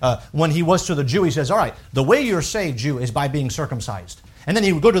that when he was to the Jew, he says, all right, the way you're saved, Jew, is by being circumcised. And then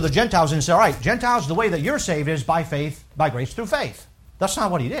he would go to the Gentiles and say, all right, Gentiles, the way that you're saved is by faith, by grace through faith. That's not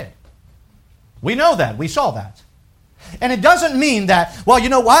what he did. We know that. We saw that. And it doesn't mean that, well, you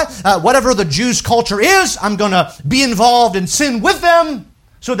know what? Whatever the Jews' culture is, I'm going to be involved in sin with them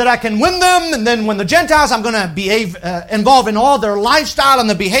so that I can win them. And then when the Gentiles, I'm going to be involved in all their lifestyle and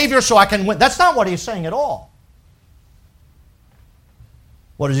the behavior so I can win. That's not what he's saying at all.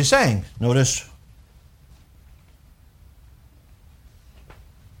 What is he saying? Notice.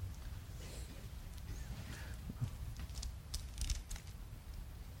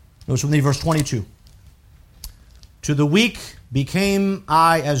 Notice with me verse 22. To the weak became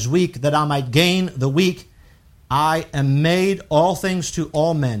I as weak, that I might gain the weak. I am made all things to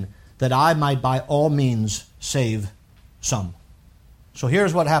all men, that I might by all means save some. So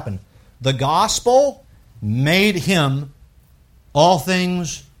here's what happened. The gospel made him all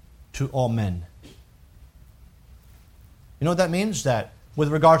things to all men. You know what that means? That with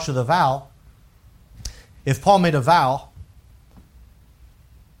regards to the vow, if Paul made a vow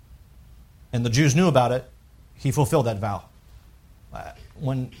and the Jews knew about it, he fulfilled that vow.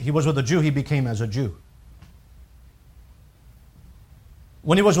 When he was with a Jew, he became as a Jew.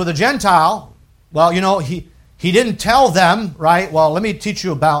 When he was with a Gentile, well, you know, he didn't tell them, right? Well, let me teach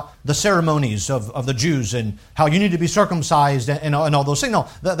you about the ceremonies of the Jews and how you need to be circumcised and all those things. No,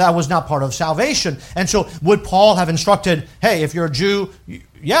 that was not part of salvation. And so would Paul have instructed, hey, if you're a Jew,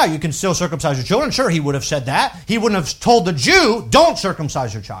 yeah, you can still circumcise your children? Sure, he would have said that. He wouldn't have told the Jew, don't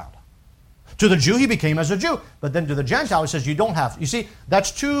circumcise your child. To the Jew, he became as a Jew. But then to the Gentile, he says, you don't have. You see, that's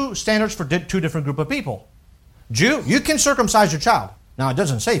two standards for two different group of people. Jew, you can circumcise your child. Now, it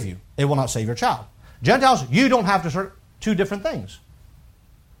doesn't save you. It will not save your child. Gentiles, you don't have to. Two different things.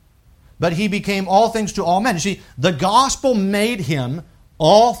 But he became all things to all men. You see, the gospel made him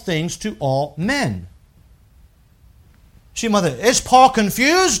all things to all men. See, mother, is Paul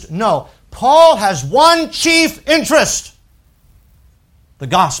confused? No. Paul has one chief interest. The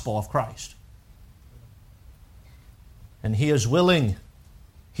gospel of Christ. And he is willing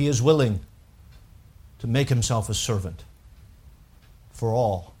to make himself a servant for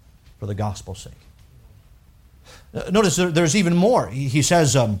all, for the gospel's sake. Notice there's even more. He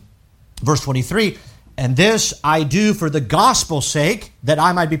says, verse 23, and this I do for the gospel's sake, that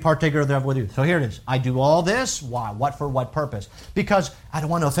I might be partaker thereof with you. So here it is. I do all this. Why? What for what purpose? Because I don't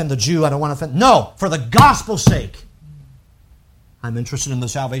want to offend the Jew. I don't want to offend. No, for the gospel's sake. I'm interested in the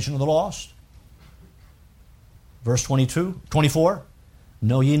salvation of the lost. Verse 24.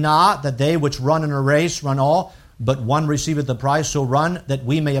 Know ye not that they which run in a race run all, but one receiveth the prize, so run that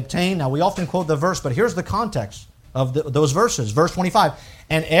we may obtain. Now we often quote the verse, but here's the context of those verses. Verse 25.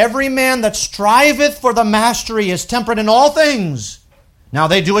 And every man that striveth for the mastery is temperate in all things. Now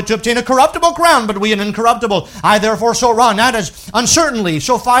they do it to obtain a corruptible crown, but we an incorruptible. I therefore so run, not as uncertainly,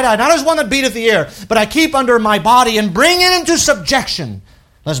 so fight I, not as one that beateth the air, but I keep under my body and bring it into subjection,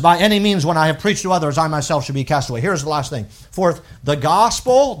 lest by any means when I have preached to others, I myself should be cast away. Here's the last thing. Fourth, the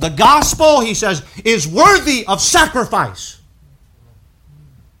gospel, he says, is worthy of sacrifice.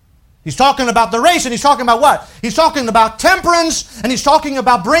 He's talking about the race, and he's talking about what? He's talking about temperance, and he's talking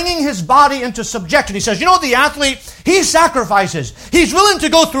about bringing his body into subjection. He says, you know, the athlete, he sacrifices. He's willing to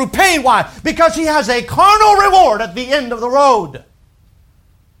go through pain. Why? Because he has a carnal reward at the end of the road.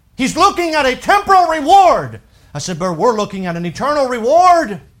 He's looking at a temporal reward. I said, but we're looking at an eternal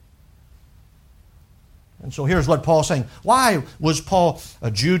reward. And so here's what Paul's saying. Why was Paul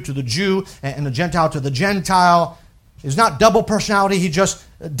a Jew to the Jew and a Gentile to the Gentile? He's not double personality. He just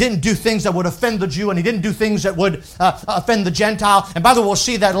didn't do things that would offend the Jew, and he didn't do things that would offend the Gentile. And by the way, we'll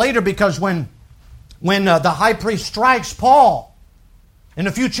see that later, because when the high priest strikes Paul in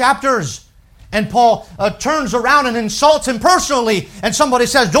a few chapters, and Paul turns around and insults him personally, and somebody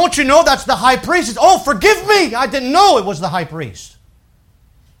says, don't you know that's the high priest? He says, oh, forgive me. I didn't know it was the high priest.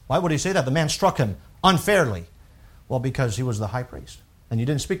 Why would he say that? The man struck him unfairly. Well, because he was the high priest. And you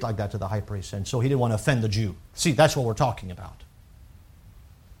didn't speak like that to the high priest, and so he didn't want to offend the Jew. See, that's what we're talking about.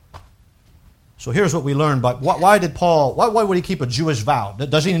 So here's what we learn. But why would he keep a Jewish vow?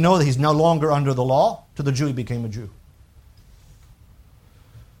 Does he know that he's no longer under the law? To the Jew, he became a Jew.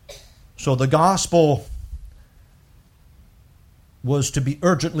 So the gospel was to be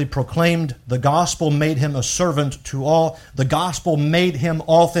urgently proclaimed. The gospel made him a servant to all. The gospel made him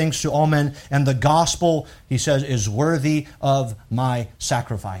all things to all men. And the gospel, he says, is worthy of my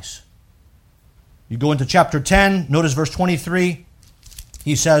sacrifice. You go into chapter 10, notice verse 23.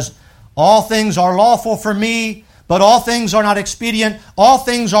 He says, all things are lawful for me, but all things are not expedient. All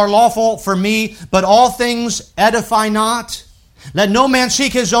things are lawful for me, but all things edify not. Let no man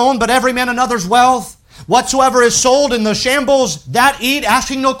seek his own, but every man another's wealth. Whatsoever is sold in the shambles, that eat,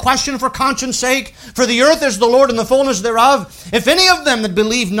 asking no question for conscience sake. For the earth is the Lord and the fullness thereof. If any of them that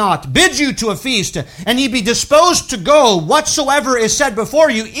believe not bid you to a feast, and ye be disposed to go, whatsoever is said before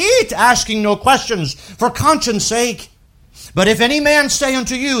you, eat, asking no questions for conscience sake. But if any man say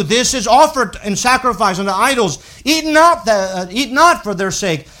unto you, this is offered in sacrifice unto idols, eat not for their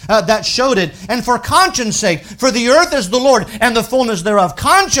sake that showed it, and for conscience sake, for the earth is the Lord and the fullness thereof.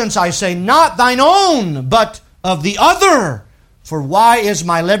 Conscience, I say, not thine own, but of the other. For why is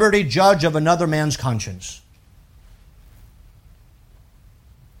my liberty judge of another man's conscience?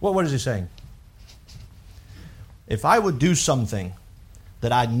 What is he saying? If I would do something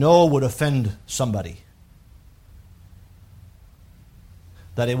that I know would offend somebody,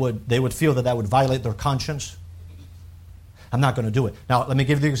 that they would feel that would violate their conscience. I'm not going to do it. Now, let me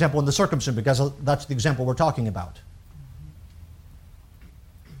give you the example in the circumcision, because that's the example we're talking about.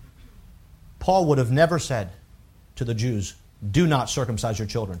 Paul would have never said to the Jews, do not circumcise your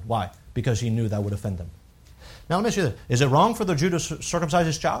children. Why? Because he knew that would offend them. Now, let me ask you this. Is it wrong for the Jew to circumcise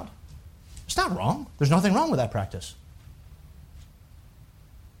his child? It's not wrong. There's nothing wrong with that practice.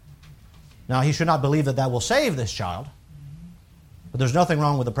 Now, he should not believe that that will save this child, but there's nothing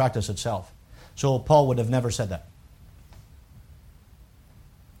wrong with the practice itself. So Paul would have never said that.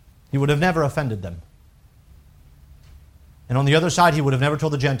 He would have never offended them. And on the other side, he would have never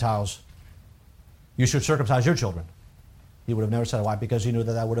told the Gentiles, you should circumcise your children. He would have never said it. Why? Because he knew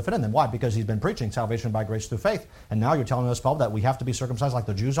that would offend them. Why? Because he's been preaching salvation by grace through faith. And now you're telling us, Paul, that we have to be circumcised like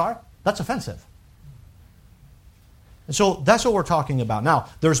the Jews are? That's offensive. And so that's what we're talking about. Now,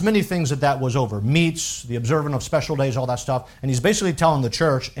 there's many things that was over. Meats, the observance of special days, all that stuff. And he's basically telling the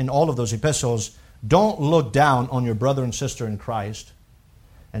church in all of those epistles, don't look down on your brother and sister in Christ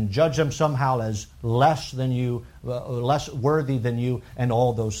and judge them somehow as less than you, less worthy than you, and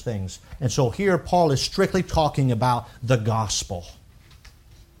all those things. And so here Paul is strictly talking about the gospel.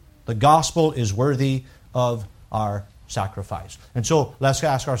 The gospel is worthy of our sacrifice. And so let's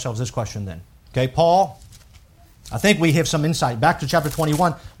ask ourselves this question then. Okay, Paul, I think we have some insight. Back to chapter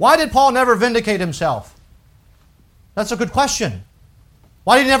 21. Why did Paul never vindicate himself? That's a good question.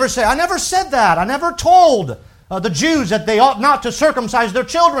 Why did he never say, I never said that. I never told the Jews that they ought not to circumcise their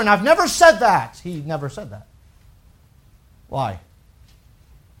children. I've never said that. He never said that. Why?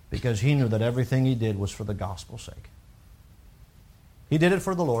 Because he knew that everything he did was for the gospel's sake. He did it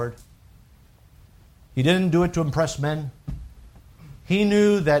for the Lord. He didn't do it to impress men. He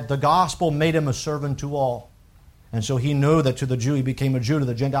knew that the gospel made him a servant to all. And so he knew that to the Jew he became a Jew, to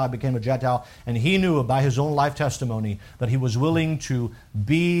the Gentile he became a Gentile. And he knew by his own life testimony that he was willing to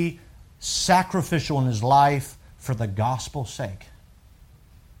be sacrificial in his life for the gospel's sake.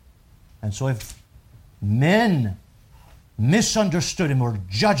 And so if men misunderstood him or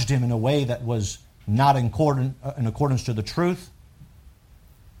judged him in a way that was not in accordance to the truth,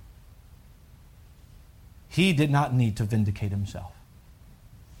 he did not need to vindicate himself.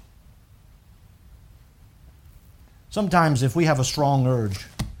 Sometimes if we have a strong urge,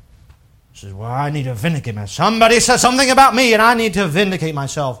 says, well, I need to vindicate myself. Somebody said something about me and I need to vindicate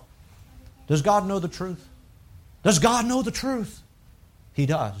myself. Does God know the truth? Does God know the truth? He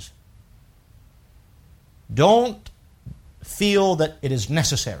does. Don't feel that it is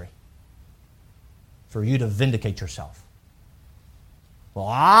necessary for you to vindicate yourself. Well,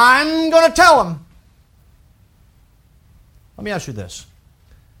 I'm going to tell him. Let me ask you this.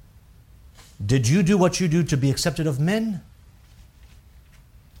 Did you do what you do to be accepted of men?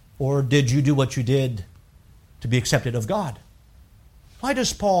 Or did you do what you did to be accepted of God? Why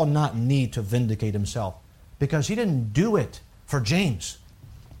does Paul not need to vindicate himself? Because he didn't do it for James.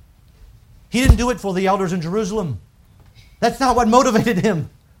 He didn't do it for the elders in Jerusalem. That's not what motivated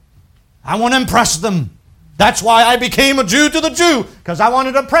him. I want to impress them. That's why I became a Jew to the Jew, because I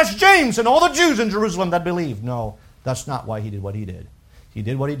wanted to impress James and all the Jews in Jerusalem that believed. No, that's not why he did what he did. He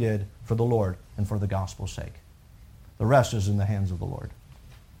did what he did for the Lord and for the gospel's sake. The rest is in the hands of the Lord.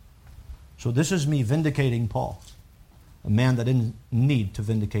 So this is me vindicating Paul, a man that didn't need to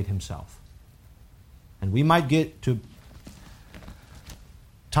vindicate himself. And we might get to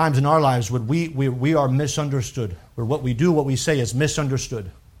times in our lives where we are misunderstood, where what we do, what we say is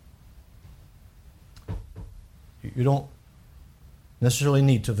misunderstood. You don't necessarily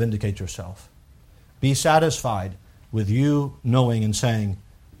need to vindicate yourself. Be satisfied with you knowing and saying,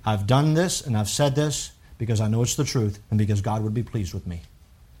 I've done this and I've said this because I know it's the truth and because God would be pleased with me.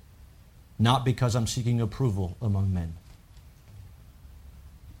 Not because I'm seeking approval among men.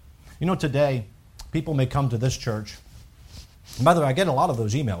 You know, today, people may come to this church. And by the way, I get a lot of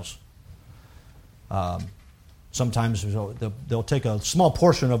those emails. Sometimes they'll take a small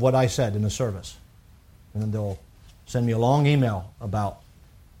portion of what I said in the service, and then they'll send me a long email about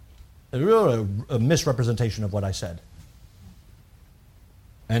a misrepresentation of what I said.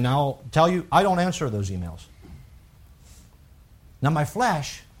 And I'll tell you, I don't answer those emails. Now my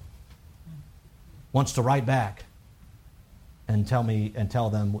flesh wants to write back and tell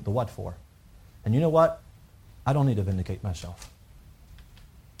them the what for. And you know what? I don't need to vindicate myself.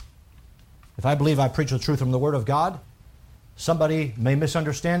 If I believe I preach the truth from the Word of God, somebody may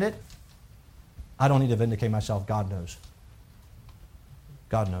misunderstand it. I don't need to vindicate myself. God knows.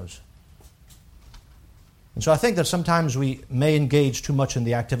 God knows. And so I think that sometimes we may engage too much in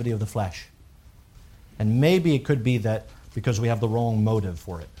the activity of the flesh. And maybe it could be that because we have the wrong motive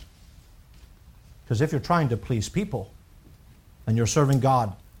for it. Because if you're trying to please people, and you're serving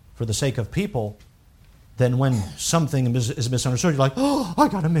God for the sake of people, then when something is misunderstood, you're like, oh, I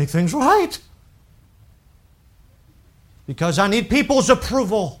got to make things right. Because I need people's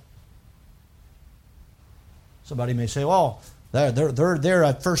approval. Somebody may say, well, they're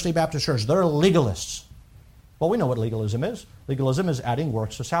at First Day Baptist Church. They're legalists. Well, we know what legalism is. Legalism is adding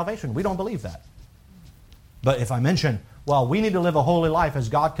works to salvation. We don't believe that. But if I mention, well, we need to live a holy life as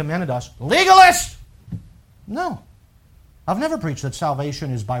God commanded us, legalist! No. I've never preached that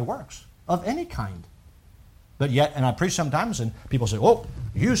salvation is by works of any kind. But yet, and I preach sometimes, and people say, oh,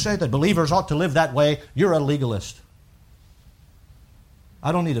 you say that believers ought to live that way, you're a legalist.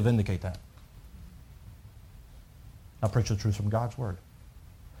 I don't need to vindicate that. I preach the truth from God's Word.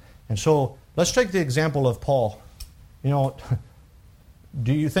 And so, let's take the example of Paul. You know,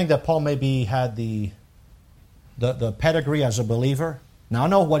 do you think that Paul maybe had the pedigree as a believer? Now, I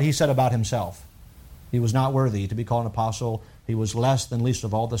know what he said about himself. He was not worthy to be called an apostle. He was less than least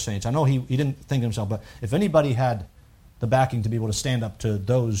of all the saints. I know he didn't think of himself, but if anybody had the backing to be able to stand up to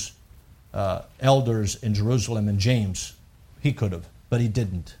those elders in Jerusalem and James, he could have, but he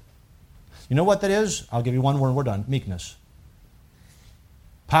didn't. You know what that is? I'll give you one word and we're done. Meekness.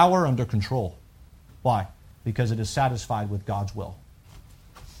 Power under control. Why? Because it is satisfied with God's will.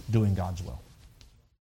 Doing God's will.